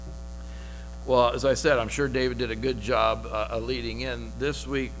Well, as I said, I'm sure David did a good job leading in. This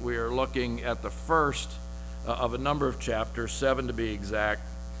week we are looking at the first of a number of chapters, 7 to be exact,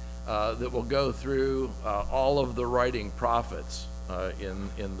 that will go through all of the writing prophets in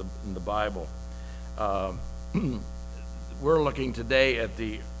the Bible. We're looking today at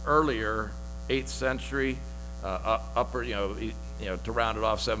the earlier 8th century, upper, to round it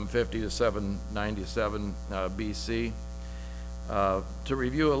off, 750 to 797 BC. To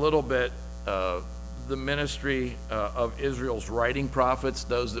review a little bit, the ministry of Israel's writing prophets,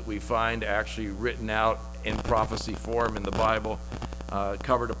 those that we find actually written out in prophecy form in the Bible,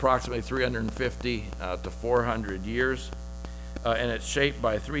 covered approximately 350 to 400 years. And it's shaped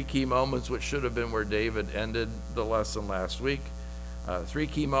by 3 key moments, which should have been where David ended the lesson last week. 3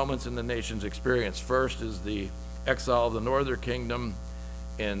 key moments in the nation's experience. First is the exile of the northern kingdom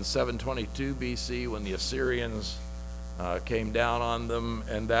in 722 BC when the Assyrians came down on them,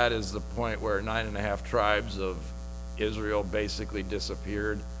 and that is the point where 9.5 tribes of Israel basically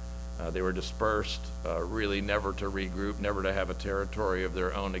disappeared. They were dispersed, really never to regroup, never to have a territory of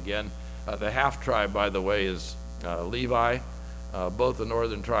their own again. The half tribe, by the way, is Levi. Both the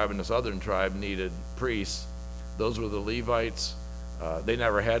northern tribe and the southern tribe needed priests. Those were the Levites. They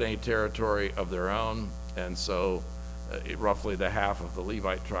never had any territory of their own, and so roughly the half of the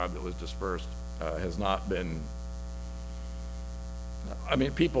Levite tribe that was dispersed has not been.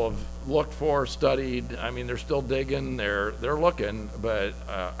 People have looked for, studied. They're still digging. They're looking, but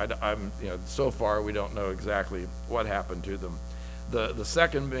so far we don't know exactly what happened to them. The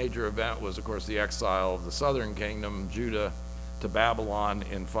second major event was, of course, the exile of the southern kingdom, Judah, to Babylon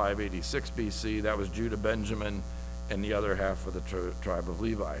in 586 BC. That was Judah, Benjamin, and the other half of the tribe of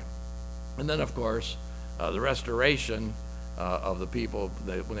Levi. And then, of course, the restoration of the people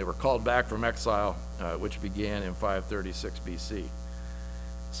when they were called back from exile, which began in 536 BC.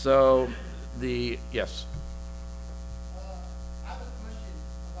 So, yes. I have a question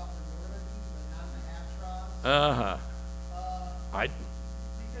about the northern, the 9.5 tribes. Uh-huh.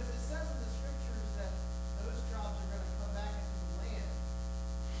 Because it says in the scriptures that those tribes are going to come back into the land.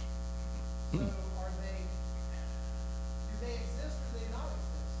 So do they exist or do they not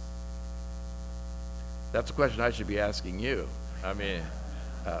exist? That's a question I should be asking you.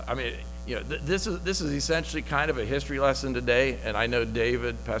 This is essentially kind of a history lesson today, and I know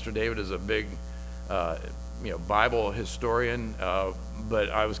Pastor David is a big, Bible historian, but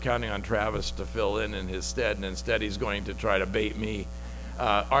I was counting on Travis to fill in his stead, and instead he's going to try to bait me.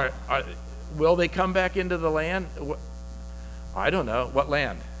 Will they come back into the land? I don't know. What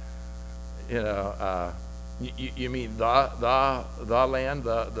land? You mean the land,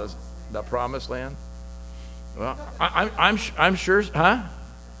 the promised land? Well, I'm sure, huh?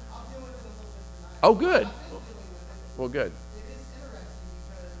 Oh, good. Well, good. It is interesting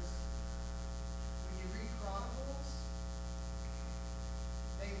because when you read Chronicles,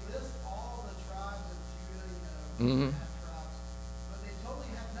 they list all the tribes of Judah, tribes, but they totally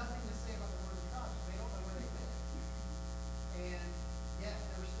have nothing to say about the northern tribes. They don't know where they went. And yet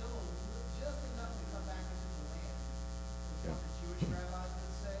there's still just enough to come back into the land. Is what the Jewish rabbis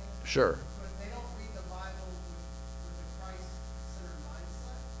would say. Sure. But they don't read the Bible with the Christ-centered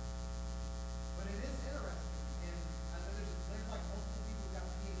mindset. But it is interesting, and I know there's like multiple people who got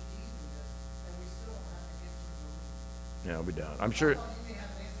PhDs in this, and we still don't have the answer. No, we don't. I'm sure. You may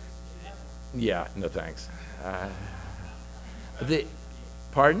have an answer since you have one. Yeah, no thanks.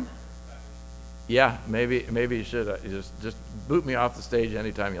 Pardon? Yeah, maybe you should just boot me off the stage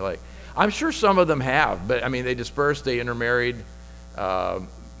anytime you like. I'm sure some of them have, but they dispersed, they intermarried.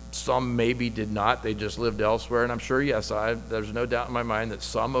 Some maybe did not. They just lived elsewhere, and I'm sure, yes, there's no doubt in my mind that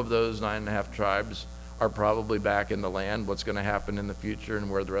some of those 9.5 tribes are probably back in the land. What's going to happen in the future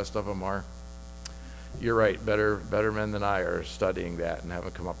and where the rest of them are? You're right. Better men than I are studying that and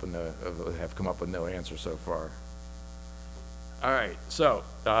have come up with no answer so far. All right. So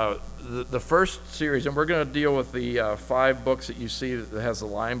the first series, and we're going to deal with the 5 books that you see that has a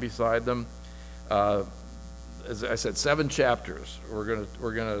line beside them. As I said, 7 chapters. We're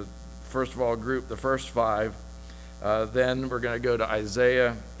gonna first of all group the first 5. Then we're going to go to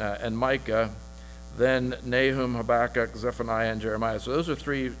Isaiah and Micah, then Nahum, Habakkuk, Zephaniah, and Jeremiah. So those are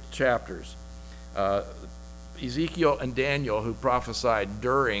 3 chapters. Ezekiel and Daniel, who prophesied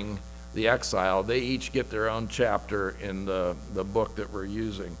during the exile, they each get their own chapter in the book that we're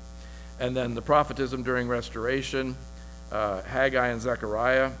using. And then the prophetism during restoration, Haggai and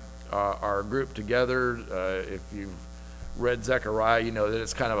Zechariah are grouped together. If you've read Zechariah, you know that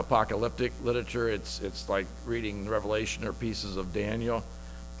it's kind of apocalyptic literature. It's like reading Revelation or pieces of Daniel,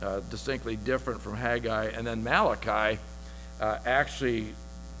 distinctly different from Haggai. And then Malachi actually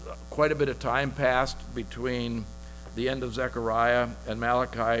quite a bit of time passed between the end of Zechariah and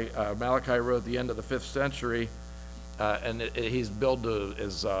Malachi. Malachi wrote the end of the 5th century, and he's billed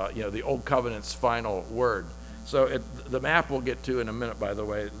as the Old Covenant's final word. So the map we'll get to in a minute, by the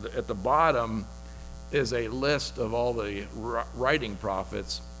way. At the bottom is a list of all the writing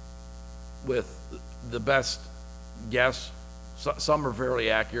prophets with the best guess. Some are fairly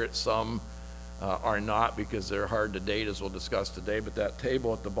accurate, some are not, because they're hard to date, as we'll discuss today. But that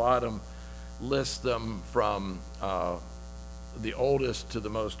table at the bottom lists them from the oldest to the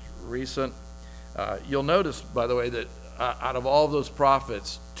most recent. You'll notice, by the way, that out of all those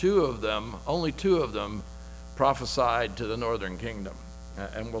prophets, only two of them prophesied to the northern kingdom.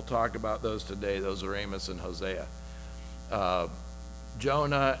 And we'll talk about those today. Those are Amos and Hosea.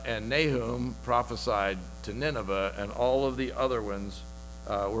 Jonah and Nahum prophesied to Nineveh, and all of the other ones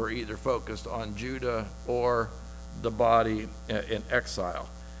were either focused on Judah or the body in exile.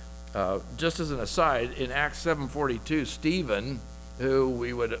 Just as an aside, in Acts 7:42, Stephen, who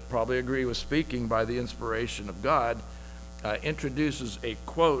we would probably agree was speaking by the inspiration of God, introduces a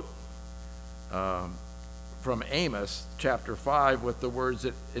quote from Amos chapter 5 with the words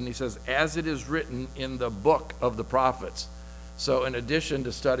and he says, "As it is written in the book of the prophets." So in addition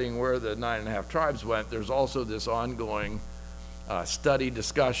to studying where the 9.5 tribes went, there's also this ongoing study,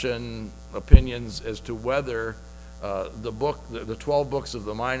 discussion, opinions as to whether the 12 books of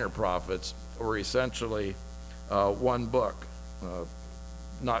the minor prophets were essentially one book.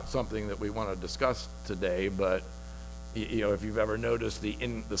 Not something that we want to discuss today, but if you've ever noticed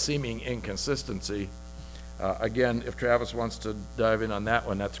the seeming inconsistency, again, if Travis wants to dive in on that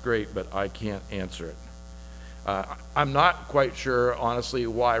one, that's great, but I can't answer it. I'm not quite sure, honestly,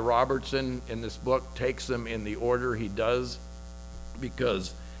 why Robertson in this book takes them in the order he does,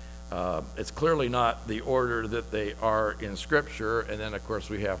 because it's clearly not the order that they are in Scripture. And then, of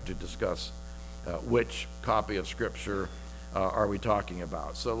course, we have to discuss which copy of Scripture are we talking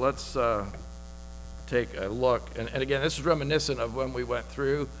about. So let's take a look. And again, this is reminiscent of when we went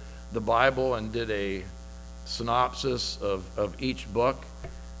through the Bible and did a synopsis of each book.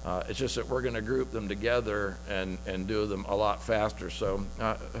 It's just that we're going to group them together and do them a lot faster. So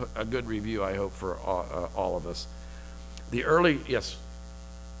a good review, I hope, for all of us. Yes? I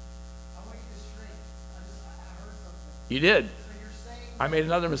want you to straight. I heard something. You did. So you're saying I made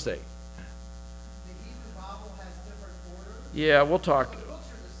another mistake. the Hebrew Bible has different orders? Yeah, we'll talk. The books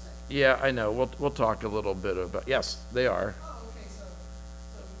are the same. Yeah, I know. We'll talk a little bit about. Yes, they are. Oh, okay. So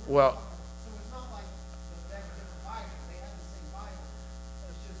Well, so it's not like they have a different Bible. They have the same Bible.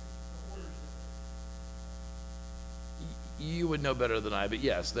 It's just the orders different. you would know better than I, but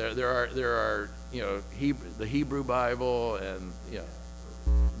yes, there are the Hebrew Bible and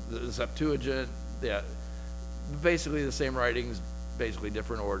the Septuagint. Yeah, basically the same writings, basically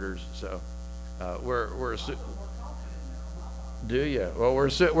different orders. So do you? Well,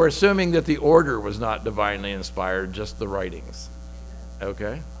 we're assuming that the order was not divinely inspired, just the writings.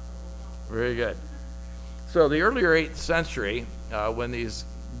 Okay, very good. So the earlier 8th century, when these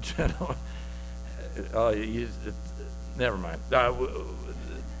gentlemen, never mind.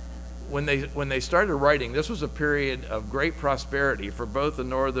 When they started writing, this was a period of great prosperity for both the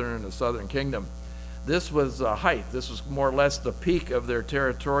northern and the southern kingdom. This was a height. This was more or less the peak of their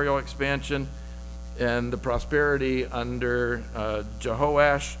territorial expansion and the prosperity under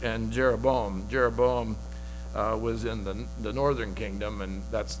Jehoash and Jeroboam. Jeroboam was in the northern kingdom, and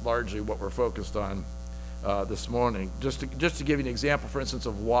that's largely what we're focused on this morning. Just to give you an example, for instance,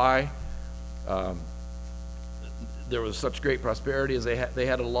 of why there was such great prosperity, is they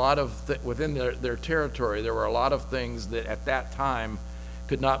had a lot of within their territory. There were a lot of things that at that time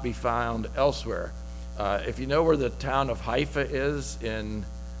could not be found elsewhere. If you know where the town of Haifa is in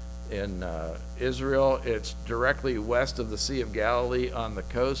Israel, it's directly west of the Sea of Galilee on the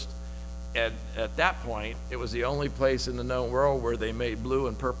coast. At that point, it was the only place in the known world where they made blue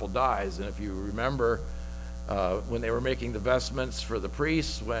and purple dyes. And if you remember, when they were making the vestments for the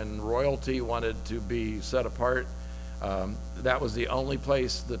priests, when royalty wanted to be set apart, that was the only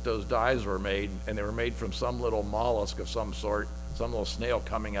place that those dyes were made, and they were made from some little mollusk of some sort, some little snail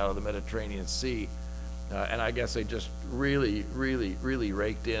coming out of the Mediterranean Sea. And I guess they just really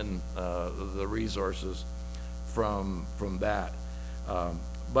raked in the resources from that.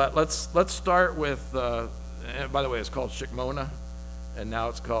 But let's start with, and by the way, it's called Shikmona, and now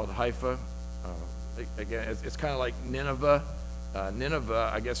it's called Haifa. Again, it's kind of like Nineveh.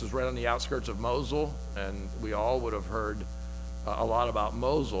 Nineveh, I guess, is right on the outskirts of Mosul, and we all would have heard a lot about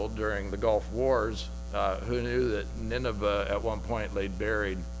Mosul during the Gulf Wars. Who knew that Nineveh at one point lay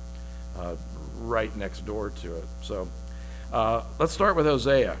buried right next door to it? So Let's start with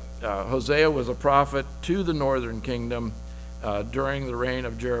Hosea. Hosea was a prophet to the northern kingdom during the reign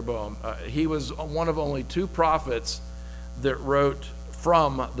of Jeroboam. He was one of only two prophets that wrote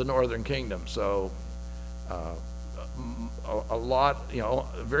from the northern kingdom. So a lot,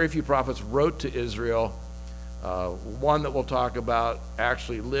 very few prophets wrote to Israel. One that we'll talk about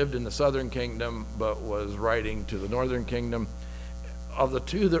actually lived in the southern kingdom but was writing to the northern kingdom. Of the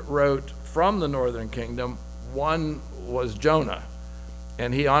two that wrote from the northern kingdom, one was Jonah,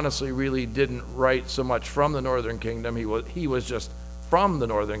 and he honestly really didn't write so much from the northern kingdom. He was just from the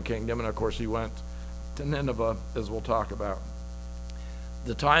northern kingdom, and of course he went to Nineveh, as we'll talk about.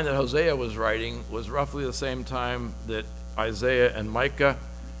 The time that Hosea was writing was roughly the same time that Isaiah and Micah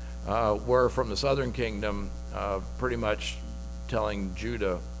were from the southern kingdom, pretty much telling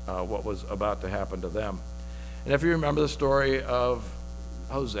Judah what was about to happen to them. And if you remember the story of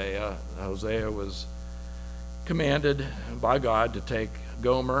Hosea, Hosea was commanded by God to take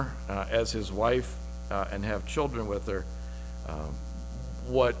Gomer as his wife and have children with her.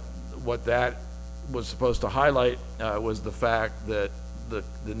 What that was supposed to highlight was the fact that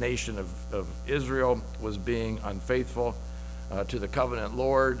the nation of Israel was being unfaithful to the covenant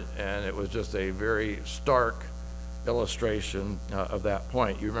Lord, and it was just a very stark illustration of that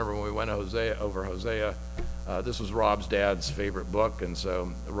point. You remember when we went over Hosea, this was Rob's dad's favorite book, and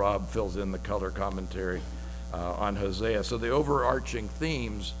so Rob fills in the color commentary on Hosea. So the overarching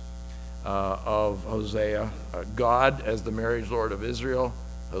themes of Hosea, God as the marriage Lord of Israel,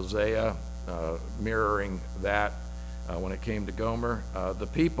 Hosea mirroring that when it came to Gomer. The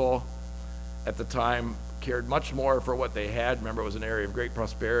people at the time cared much more for what they had. Remember, it was an area of great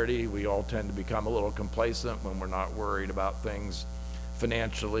prosperity. We all tend to become a little complacent when we're not worried about things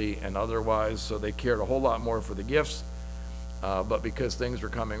financially and otherwise, so they cared a whole lot more for the gifts, but because things were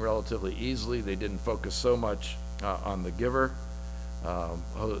coming relatively easily, they didn't focus so much on the giver.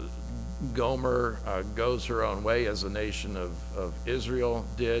 Gomer goes her own way, as the nation of Israel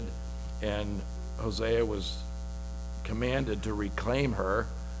did, and Hosea was commanded to reclaim her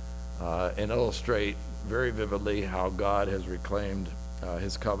and illustrate very vividly how God has reclaimed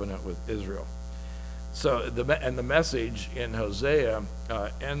his covenant with Israel. So the message in Hosea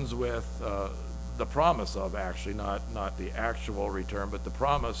ends with the promise of, actually not the actual return, but the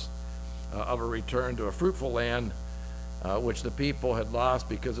promise of a return to a fruitful land, which the people had lost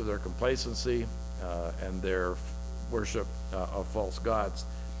because of their complacency and their worship of false gods.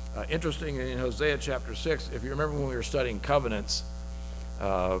 Interesting, in Hosea chapter 6, if you remember when we were studying covenants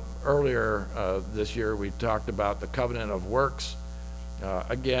earlier this year, we talked about the covenant of works.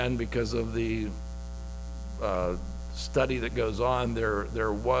 Again, because of the study that goes on, there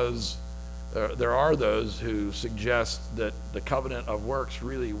are those who suggest that the covenant of works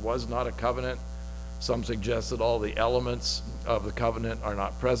really was not a covenant. Some suggest that all the elements of the covenant are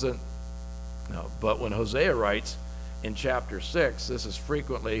not present. But when Hosea writes in chapter 6, this is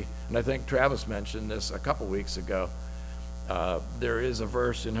frequently, and I think Travis mentioned this a couple weeks ago, there is a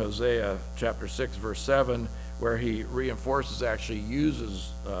verse in Hosea chapter 6 verse 7 where he reinforces, actually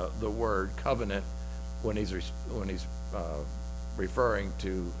uses the word covenant when he's referring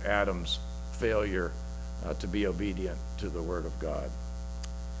to Adam's failure to be obedient to the word of God.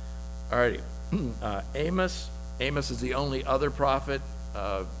 Alrighty, Amos is the only other prophet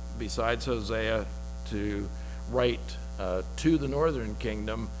besides Hosea to write to the northern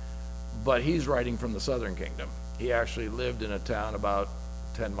kingdom, but he's writing from the southern kingdom. He actually lived in a town about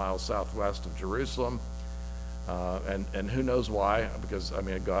 10 miles southwest of Jerusalem, and who knows why, because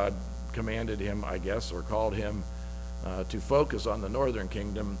God commanded him, I guess, or called him to focus on the northern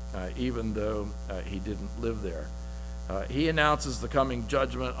kingdom, even though he didn't live there. He announces the coming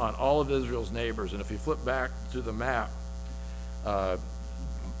judgment on all of Israel's neighbors, and if you flip back to the map,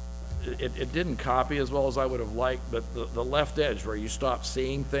 it didn't copy as well as I would have liked, but the left edge where you stop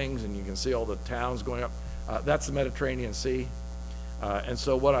seeing things and you can see all the towns going up, that's the Mediterranean Sea. And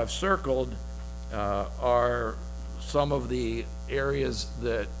so what I've circled are some of the areas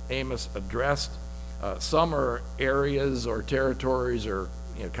that Amos addressed. Some are areas or territories or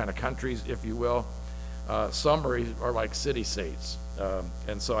kind of countries, if you will. Some are like city-states.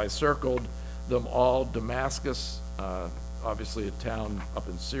 And so I circled them all. Damascus, obviously a town up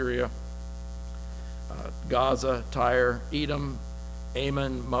in Syria. Gaza, Tyre, Edom,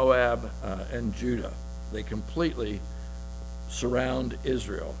 Ammon, Moab, and Judah. They completely surround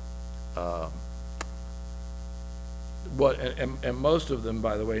Israel. And most of them,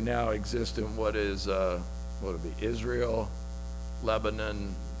 by the way, now exist in what would be Israel,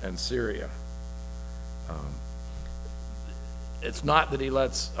 Lebanon, and Syria. it's not that he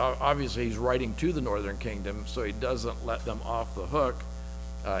lets, obviously he's writing to the northern kingdom, so he doesn't let them off the hook.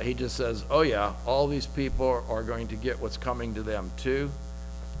 He just says, oh yeah, all these people are going to get what's coming to them too.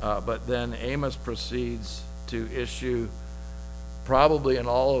 But then Amos proceeds to issue, probably in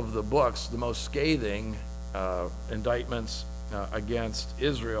all of the books, the most scathing indictments against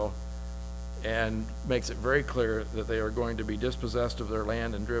Israel, and makes it very clear that they are going to be dispossessed of their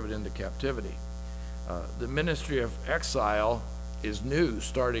land and driven into captivity. The ministry of exile is new,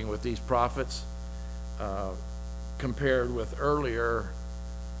 starting with these prophets, compared with earlier,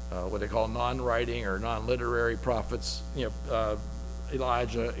 what they call non-writing or non-literary prophets,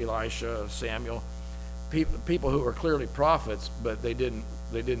 Elijah, Elisha, Samuel, people who were clearly prophets, but they didn't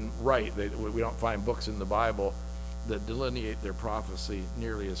write. We don't find books in the Bible that delineate their prophecy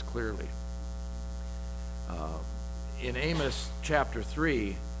nearly as clearly. In Amos chapter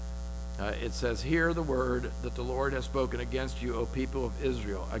 3, it says, "Hear the word that the Lord has spoken against you, O people of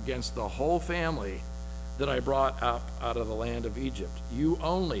Israel, against the whole family that I brought up out of the land of Egypt. You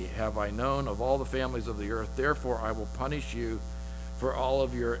only have I known of all the families of the earth, therefore I will punish you for all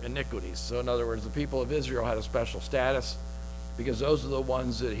of your iniquities." So in other words, the people of Israel had a special status because those are the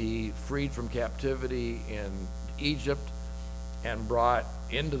ones that he freed from captivity in Egypt and brought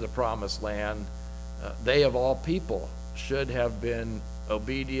into the promised land. They of all people should have been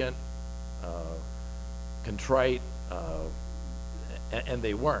obedient, contrite, and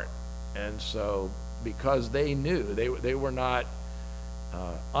they weren't. And so because they knew, they were not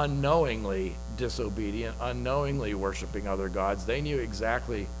unknowingly disobedient, unknowingly worshiping other gods. They knew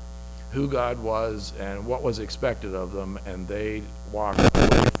exactly who God was and what was expected of them, and they walked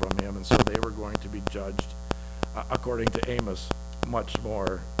away from him, and so they were going to be judged, according to Amos, much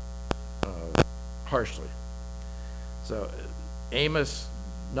more harshly. So Amos,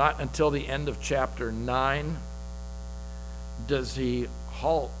 not until the end of chapter 9 does he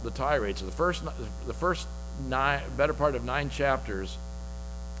halt the tirade. So the first nine, better part of 9 chapters,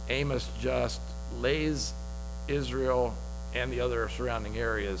 Amos just lays Israel and the other surrounding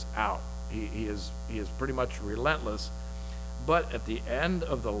areas out. He is pretty much relentless. But at the end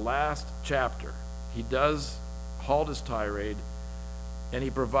of the last chapter, he does halt his tirade, and he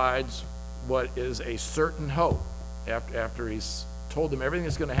provides what is a certain hope. After he's told them everything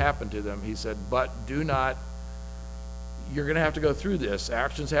that's going to happen to them, he said, but do not, you're going to have to go through this.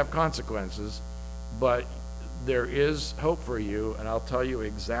 Actions have consequences, but there is hope for you, and I'll tell you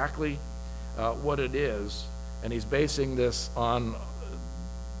exactly what it is. And he's basing this on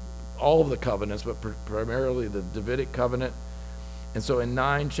all of the covenants, but primarily the Davidic covenant. And so in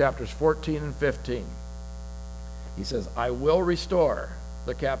 9 chapters 14 and 15, he says, I will restore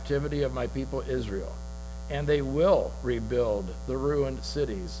the captivity of my people Israel, and they will rebuild the ruined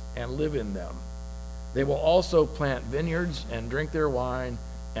cities and live in them. They will also plant vineyards and drink their wine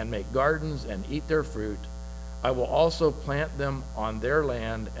and make gardens and eat their fruit. I will also plant them on their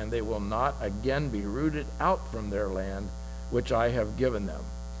land, and they will not again be rooted out from their land, which I have given them,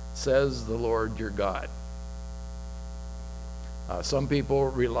 says the Lord your God. Some people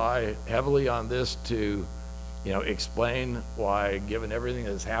rely heavily on this to, explain why, given everything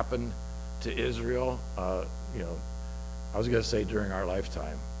that has happened to Israel, I was going to say during our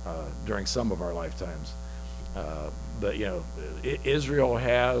lifetime, during some of our lifetimes, but Israel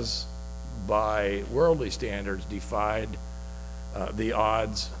has, by worldly standards, defied the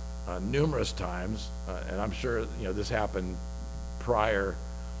odds numerous times, and I'm sure this happened prior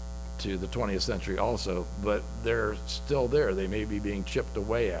to the 20th century also, but they're still there. They may be being chipped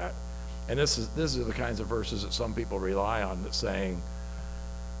away at, and this is the kinds of verses that some people rely on, that's saying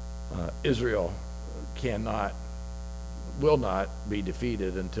Israel will not be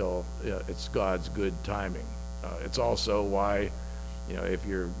defeated until it's God's good timing. It's also why, if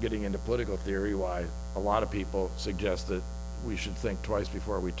you're getting into political theory, why a lot of people suggest that we should think twice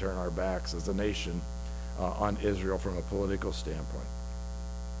before we turn our backs as a nation on Israel from a political standpoint.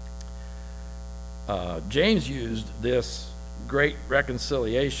 James used this great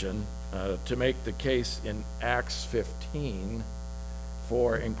reconciliation to make the case in Acts 15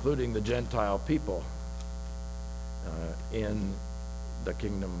 for including the Gentile people in the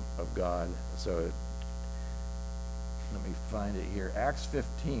kingdom of God. So let me find it here. Acts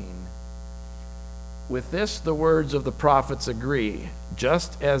 15. With this, the words of the prophets agree,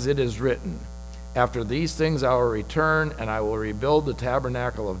 just as it is written, after these things I will return, and I will rebuild the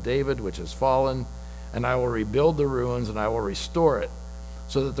tabernacle of David, which has fallen, and I will rebuild the ruins, and I will restore it,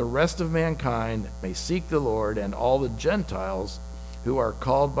 so that the rest of mankind may seek the Lord, and all the Gentiles who are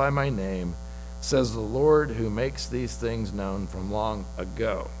called by my name, says the Lord, who makes these things known from long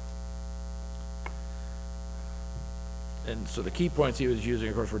ago. And so the key points he was using,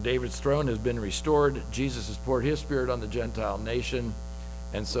 of course, were David's throne has been restored. Jesus has poured his spirit on the Gentile nation.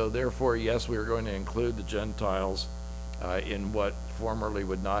 And so therefore, yes, we are going to include the Gentiles in what formerly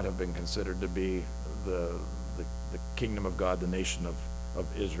would not have been considered to be the kingdom of God, the nation of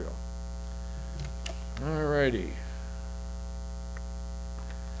Israel. All righty.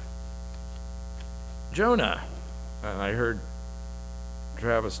 Jonah. And I heard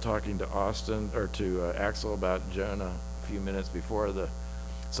Travis talking to Austin, or to Axel about Jonah a few minutes before the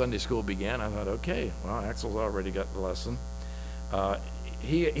Sunday school began. I thought, okay, well, Axel's already got the lesson.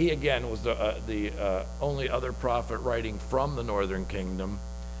 He again was the only other prophet writing from the northern kingdom,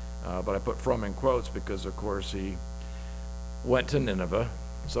 but I put from in quotes because, of course, he went to Nineveh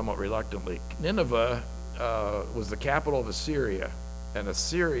somewhat reluctantly. Nineveh was the capital of Assyria, and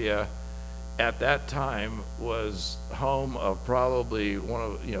Assyria at that time was home of probably one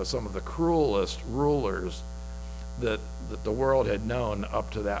of some of the cruelest rulers that the world had known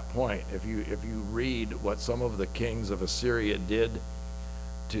up to that point. If you read what some of the kings of Assyria did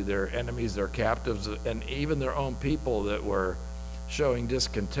to their enemies, their captives, and even their own people that were showing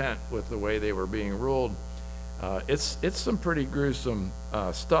discontent with the way they were being ruled, it's some pretty gruesome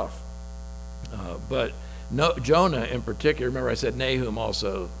stuff. But Jonah in particular, remember I said Nahum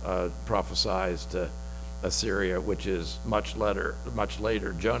also prophesied to Assyria, which is much later.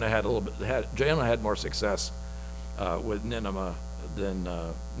 Jonah had more success with Nineveh than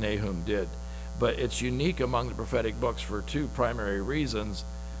Nahum did. But it's unique among the prophetic books for two primary reasons.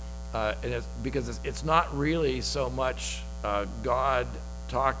 And it's because it's not really so much God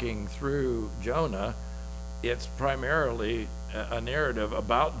talking through Jonah. It's primarily a narrative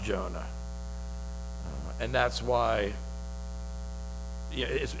about Jonah. And that's why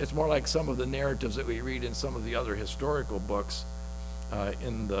it's more like some of the narratives that we read in some of the other historical books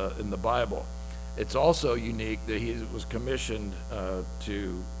in the Bible. It's also unique that he was commissioned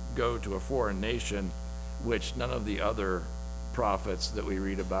to go to a foreign nation, which none of the other prophets that we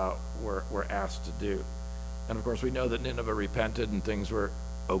read about were asked to do. And of course we know that Nineveh repented and things were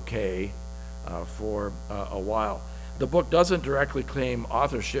okay for a while. The book doesn't directly claim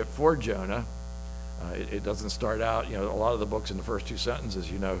authorship for Jonah. It doesn't start out, a lot of the books in the first two sentences,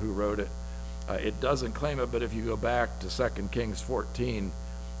 who wrote it. It doesn't claim it, but if you go back to 2 Kings 14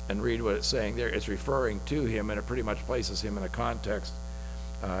 and read what it's saying there, it's referring to him, and it pretty much places him in a context.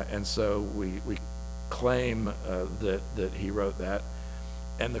 And so we claim that he wrote that.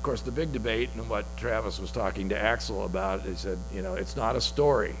 And of course the big debate, and what Travis was talking to Axel about, he said, it's not a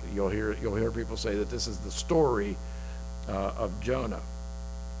story. You'll hear people say that this is the story of Jonah.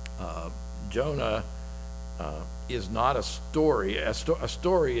 Jonah is not a story. A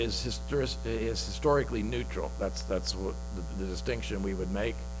story is historically neutral. That's what the distinction we would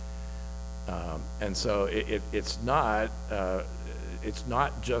make. And so it's not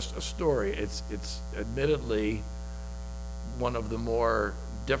just a story. It's admittedly one of the more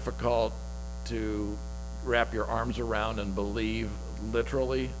difficult to wrap your arms around and believe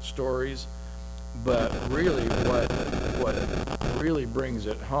literally stories. But really what really brings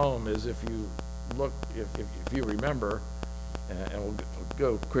it home is if you look, if you remember, and we'll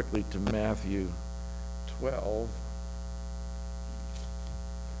go quickly to Matthew 12,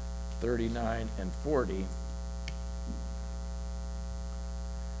 39 and 40.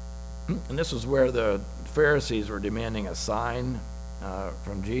 And this is where the Pharisees were demanding a sign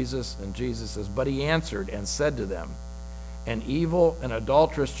from Jesus, and Jesus says, "But he answered and said to them, an evil and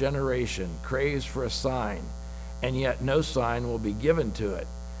adulterous generation craves for a sign, and yet no sign will be given to it,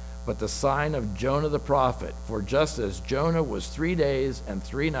 but the sign of Jonah the prophet. For just as Jonah was 3 days and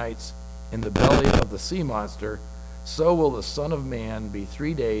 3 nights in the belly of the sea monster, so will the Son of Man be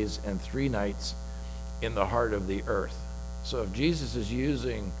 3 days and 3 nights in the heart of the earth." So if Jesus is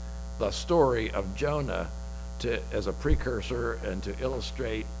using the story of Jonah as a precursor and to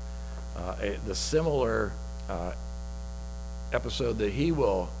illustrate the similar episode that he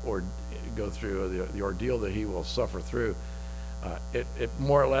will go through, the ordeal that he will suffer through, it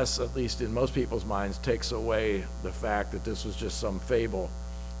more or less, at least in most people's minds, takes away the fact that this was just some fable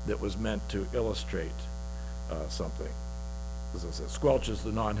that was meant to illustrate something. As I said, squelches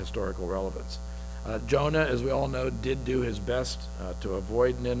the non-historical relevance. Jonah, as we all know, did do his best to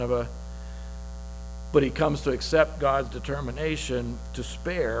avoid Nineveh, but he comes to accept God's determination to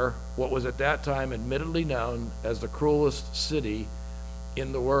spare what was at that time admittedly known as the cruelest city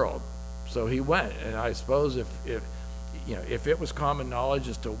in the world. So he went, and I suppose if it was common knowledge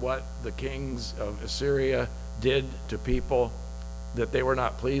as to what the kings of Assyria did to people that they were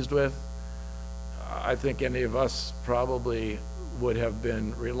not pleased with, I think any of us probably would have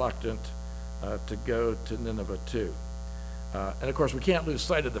been reluctant to go to Nineveh too. And of course, we can't lose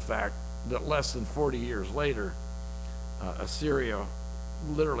sight of the fact that less than 40 years later, Assyria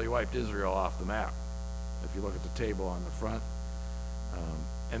literally wiped Israel off the map. If you look at the table on the front.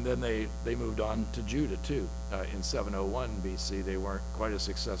 And then they moved on to Judah too. In 701 BC, they weren't quite as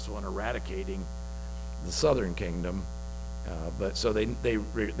successful in eradicating the southern kingdom, but so they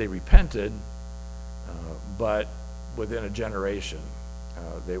repented, but within a generation,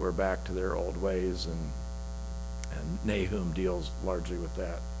 they were back to their old ways, and Nahum deals largely with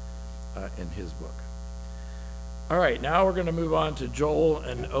that in his book. All right, now we're going to move on to Joel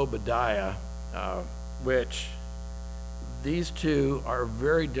and Obadiah, which these two are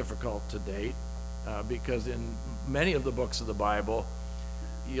very difficult to date because in many of the books of the Bible,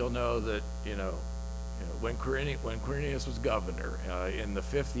 you'll know that when Quirinius was governor in the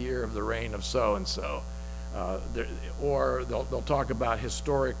 5th year of the reign of so and so, or they'll talk about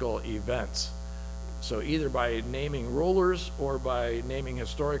historical events. So either by naming rulers or by naming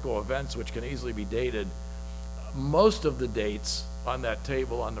historical events, which can easily be dated. Most of the dates on that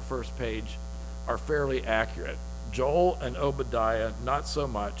table on the first page are fairly accurate. Joel and Obadiah, not so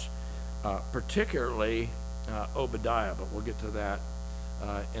much, particularly Obadiah, but we'll get to that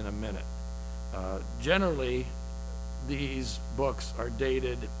in a minute. Generally, these books are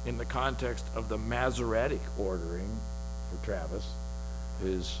dated in the context of the Masoretic ordering for Travis,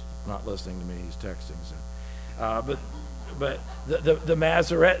 who's not listening to me, he's texting. So. But the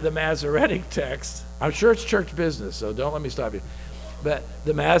Masoretic text, I'm sure it's church business, so don't let me stop you. But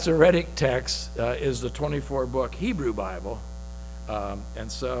the Masoretic text is the 24-book Hebrew Bible,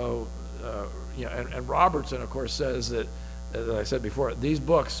 and so and Robertson, of course, says that, as I said before, these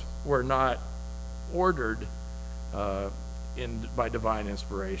books were not ordered by divine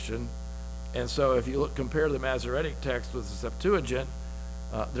inspiration, and so if you compare the Masoretic text with the Septuagint,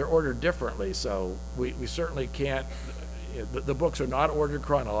 they're ordered differently. So we certainly can't. The books are not ordered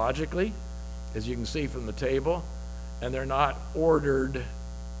chronologically, as you can see from the table. And they're not ordered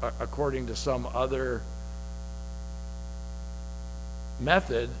according to some other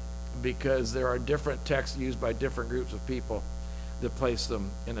method, because there are different texts used by different groups of people that place them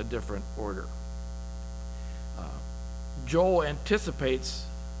in a different order. Joel anticipates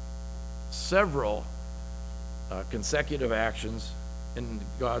several consecutive actions in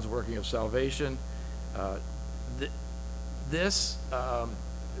God's working of salvation. The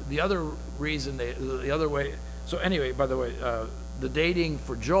other reason, the other way. So anyway, by the way, the dating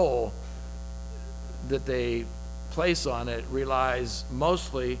for Joel that they place on it relies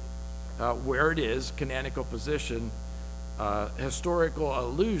mostly where it is, canonical position, historical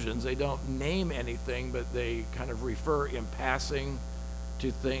allusions. They don't name anything, but they kind of refer in passing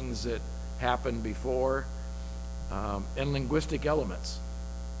to things that happened before, and linguistic elements.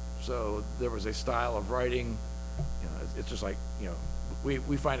 So there was a style of writing, it's just like,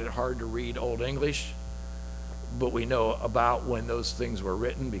 we find it hard to read Old English, but we know about when those things were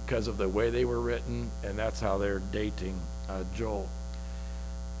written because of the way they were written, and that's how they're dating Joel.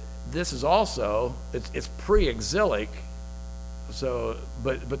 This is also, it's pre-exilic, so,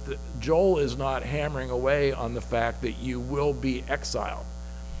 but Joel is not hammering away on the fact that you will be exiled,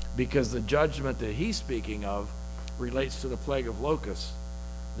 because the judgment that he's speaking of relates to the plague of locusts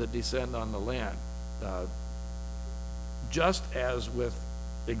that descend on the land. Just as with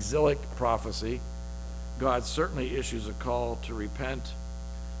exilic prophecy, God certainly issues a call to repent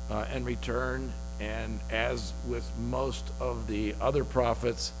and return, and as with most of the other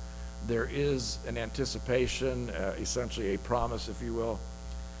prophets, there is an anticipation, essentially a promise, if you will,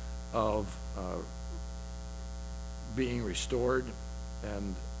 of being restored.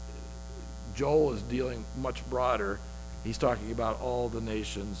 And Joel is dealing much broader. He's talking about all the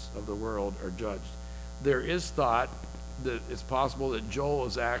nations of the world are judged. There is thought that it's possible that Joel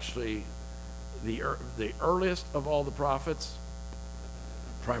is actually the earliest of all the prophets,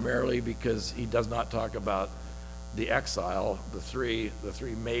 primarily because he does not talk about the exile, the three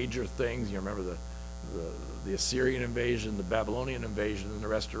major things. You remember the Assyrian invasion, the Babylonian invasion, and the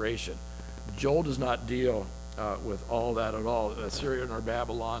restoration. Joel does not deal with all that at all. Assyria or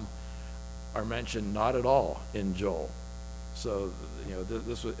Babylon are mentioned not at all in Joel. So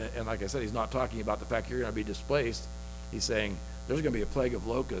this was, and like I said, he's not talking about the fact you're going to be displaced. He's saying there's going to be a plague of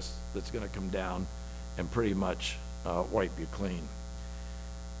locusts that's going to come down and pretty much wipe you clean.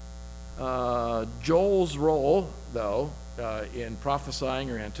 Joel's role, though, in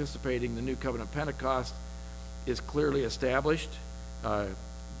prophesying or anticipating the New Covenant Pentecost is clearly established. And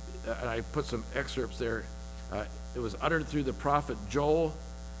I put some excerpts there. It was uttered through the prophet Joel,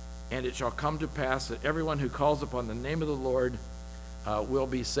 and it shall come to pass that everyone who calls upon the name of the Lord will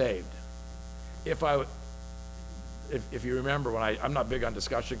be saved. if you remember, when I'm not big on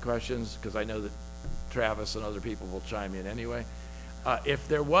discussion questions, because I know that Travis and other people will chime in anyway. If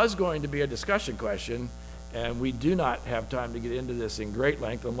there was going to be a discussion question, and we do not have time to get into this in great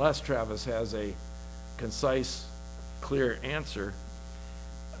length unless Travis has a concise, clear answer,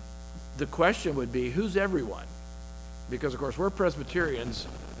 the question would be, who's everyone? Because, of course, we're Presbyterians.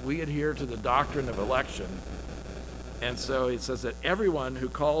 We adhere to the doctrine of election. And so it says that everyone who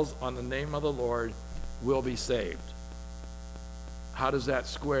calls on the name of the Lord will be saved. How does that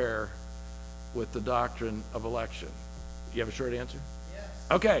square with the doctrine of election? You have a short answer? Yes.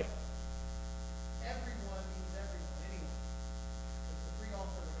 Okay. Everyone means everyone, anyone. It's the free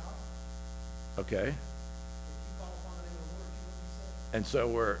offer of the gospel. Okay. If you call upon the name of the Lord, you will be saved. And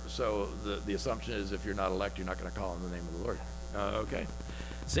so the assumption is if you're not elect, you're not going to call on the name of the Lord. Okay.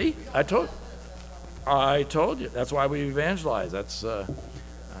 See, I told you. That's why we evangelize. I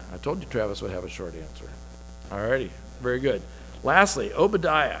told you Travis would have a short answer. All righty. Very good. Lastly,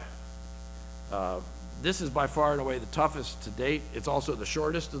 Obadiah. This is by far and away the toughest to date. It's also the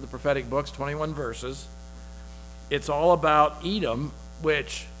shortest of the prophetic books, 21 verses. It's all about Edom,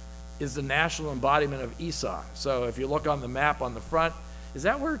 which is the national embodiment of Esau. So if you look on the map on the front, is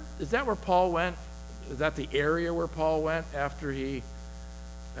that where Paul went? Is that the area where Paul went after he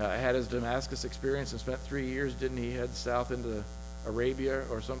had his Damascus experience and spent 3 years? Didn't he head south into Arabia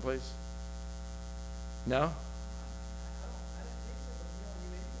or someplace? No?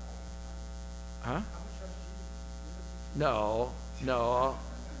 Huh? No.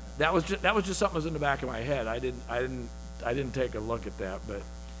 That was just something that was in the back of my head. I didn't take a look at that,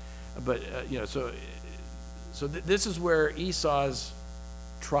 but this is where Esau's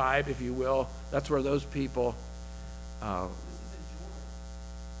tribe, if you will, that's where those people.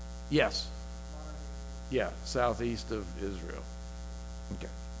 Yes. Yeah, southeast of Israel. Okay.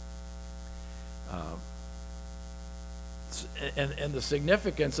 And the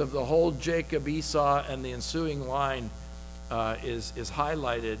significance of the whole Jacob, Esau, and the ensuing line is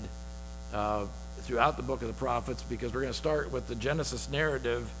highlighted throughout the book of the prophets, because we're going to start with the Genesis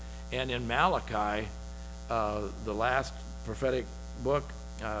narrative, and in Malachi, the last prophetic book,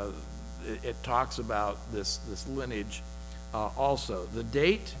 it talks about this lineage also. The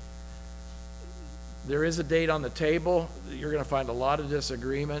date, there is a date on the table. You're going to find a lot of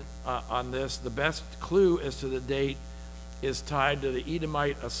disagreement on this. The best clue as to the date is tied to the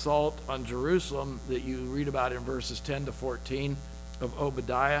Edomite assault on Jerusalem that you read about in verses 10 to 14 of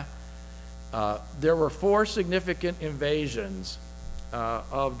Obadiah. There were 4 significant invasions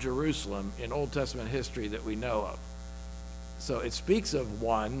of Jerusalem in Old Testament history that we know of. So it speaks of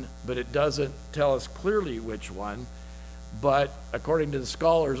one, but it doesn't tell us clearly which one. But according to the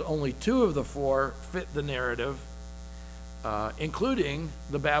scholars, only 2 of the 4 fit the narrative, including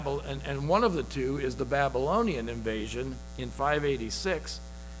the and one of the 2 is the Babylonian invasion in 586.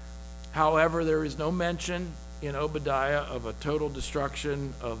 However, there is no mention in Obadiah of a total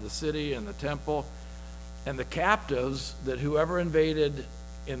destruction of the city and the temple. And the captives that whoever invaded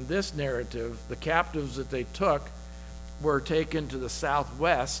in this narrative, the captives that they took were taken to the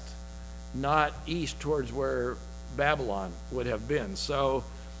southwest, not east towards where Babylon would have been. So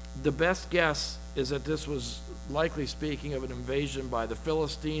the best guess is that this was likely speaking of an invasion by the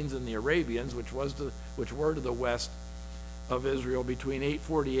Philistines and the Arabians, which were to the west of Israel between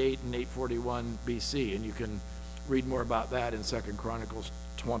 848 and 841 BC. And you can read more about that in 2 Chronicles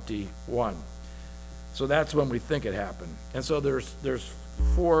 21. So that's when we think it happened. And so there's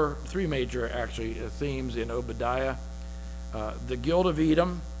 3 major actually themes in Obadiah. The guilt of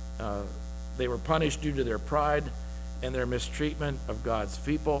Edom, they were punished due to their pride and their mistreatment of God's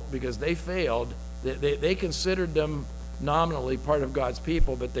people, because they failed. They considered them nominally part of God's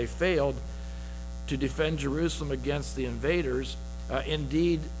people, but they failed to defend Jerusalem against the invaders.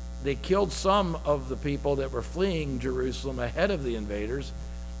 Indeed, they killed some of the people that were fleeing Jerusalem ahead of the invaders,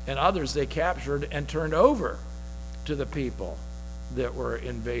 and others they captured and turned over to the people that were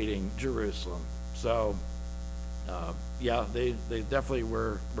invading Jerusalem. So, they definitely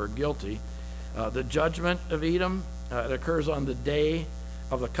were guilty. The judgment of Edom, it occurs on the day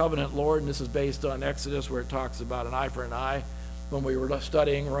of the covenant Lord, and this is based on Exodus, where it talks about an eye for an eye. When we were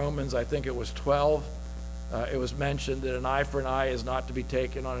studying Romans, I think it was 12, it was mentioned that an eye for an eye is not to be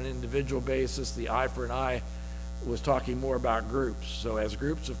taken on an individual basis. The eye for an eye was talking more about groups. So as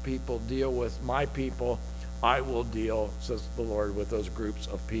groups of people deal with my people, I will deal, says the Lord, with those groups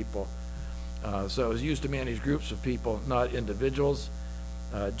of people. So it was used to manage groups of people, not individuals.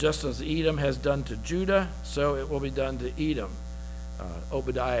 Just as Edom has done to Judah, so it will be done to Edom.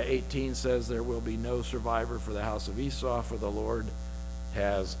 Obadiah 18 says there will be no survivor for the house of Esau, for the Lord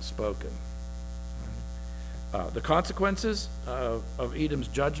has spoken. The consequences of Edom's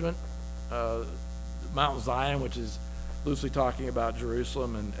judgment, Mount Zion, which is loosely talking about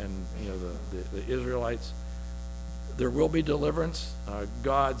Jerusalem and the Israelites, there will be deliverance.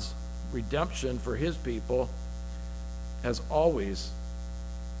 God's redemption for his people has always,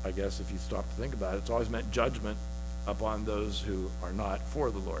 I guess if you stop to think about it, it's always meant judgment upon those who are not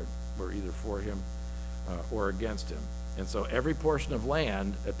for the Lord, or either for him or against him. And so every portion of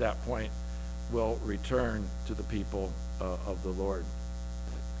land at that point will return to the people of the Lord.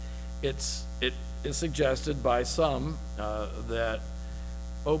 It is suggested by some that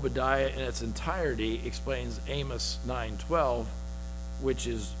Obadiah in its entirety explains Amos 9:12, which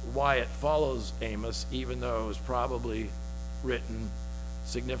is why it follows Amos, even though it was probably written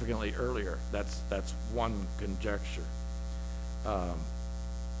significantly earlier. That's one conjecture.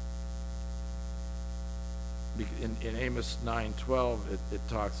 In Amos 9:12, it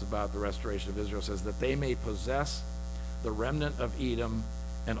talks about the restoration of Israel. It says that they may possess the remnant of Edom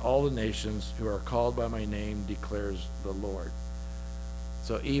and all the nations who are called by my name, declares the Lord.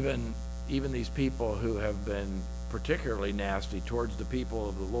 So even these people who have been particularly nasty towards the people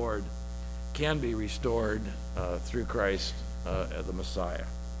of the Lord can be restored through Christ, the Messiah.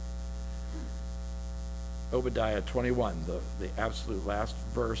 Obadiah 21, the absolute last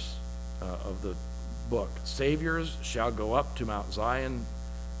verse of the book. Saviors shall go up to Mount Zion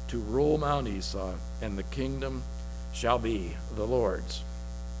to rule Mount Esau, and the kingdom shall be the Lord's.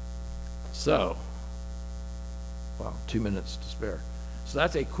 So, 2 minutes to spare. So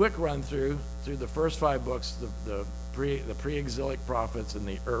that's a quick run through the first 5 books, the pre-exilic prophets in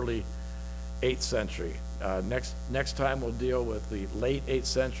the early 8th century. Next time we'll deal with the late 8th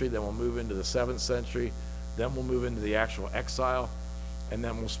century, then we'll move into the 7th century, then we'll move into the actual exile, and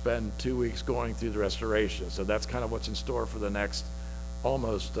then we'll spend 2 weeks going through the restoration. So that's kind of what's in store for the next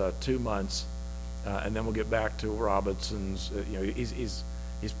almost 2 months, and then we'll get back to Robinson's.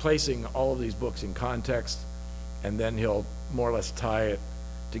 He's placing all of these books in context, and then he'll more or less tie it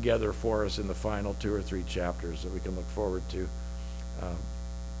together for us in the final 2 or 3 chapters that we can look forward to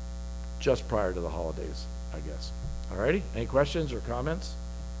just prior to the holidays, I guess. All righty, any questions or comments?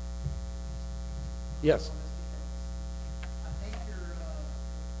 Yes. I think your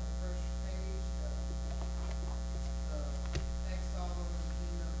first page, the exile over the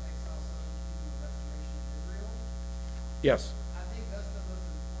kingdom, exile southern kingdom, restoration of Israel. Yes. I think that's the most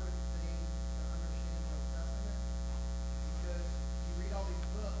important thing to understand Old Testament, because you read all these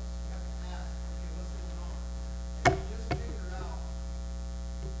books, you have to ask, okay, what's going on? And you just figure out,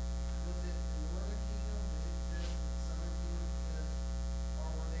 was it the northern kingdom that exists, the southern kingdom exists, or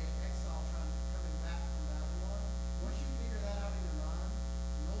were they in exile coming back from Babylon? Once you figure that out in your mind,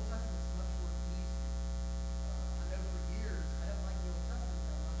 the Old Testament's much more easy. I know for years I didn't like the Old Testament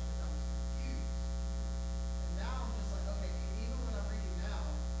that much because I was confused. And now I'm just like, okay, even when I'm reading now,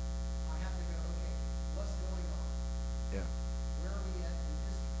 I have to go, okay, what's going on? Yeah. Where are we at in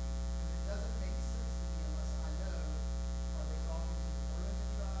history? Because it doesn't make sense to me unless I know, are they talking to the northern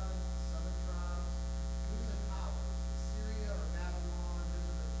tribes, the southern tribes? Who's in power? Syria or Babylon? Those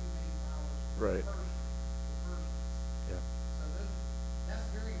are the 2 main powers. Right. The Persians. Yeah. So that's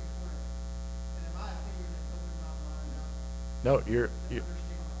very important. And in my opinion, it opened my mind up No, to understand.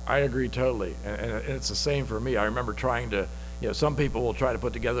 I agree totally, and it's the same for me. I remember trying to, some people will try to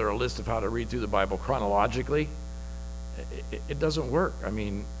put together a list of how to read through the Bible chronologically. It doesn't work. I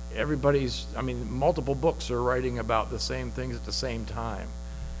mean, multiple books are writing about the same things at the same time.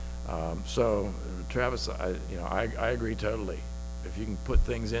 So, Travis, I agree totally. If you can put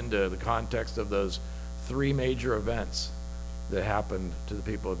things into the context of those 3 major events that happened to the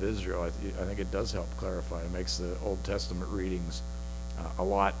people of Israel, I think it does help clarify. It makes the Old Testament readings a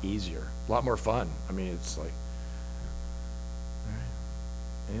lot easier, a lot more fun. I mean, it's like, all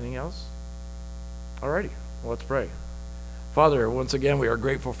right. Anything else? All righty. Well, let's pray. Father, once again, we are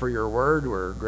grateful for your word. We're grateful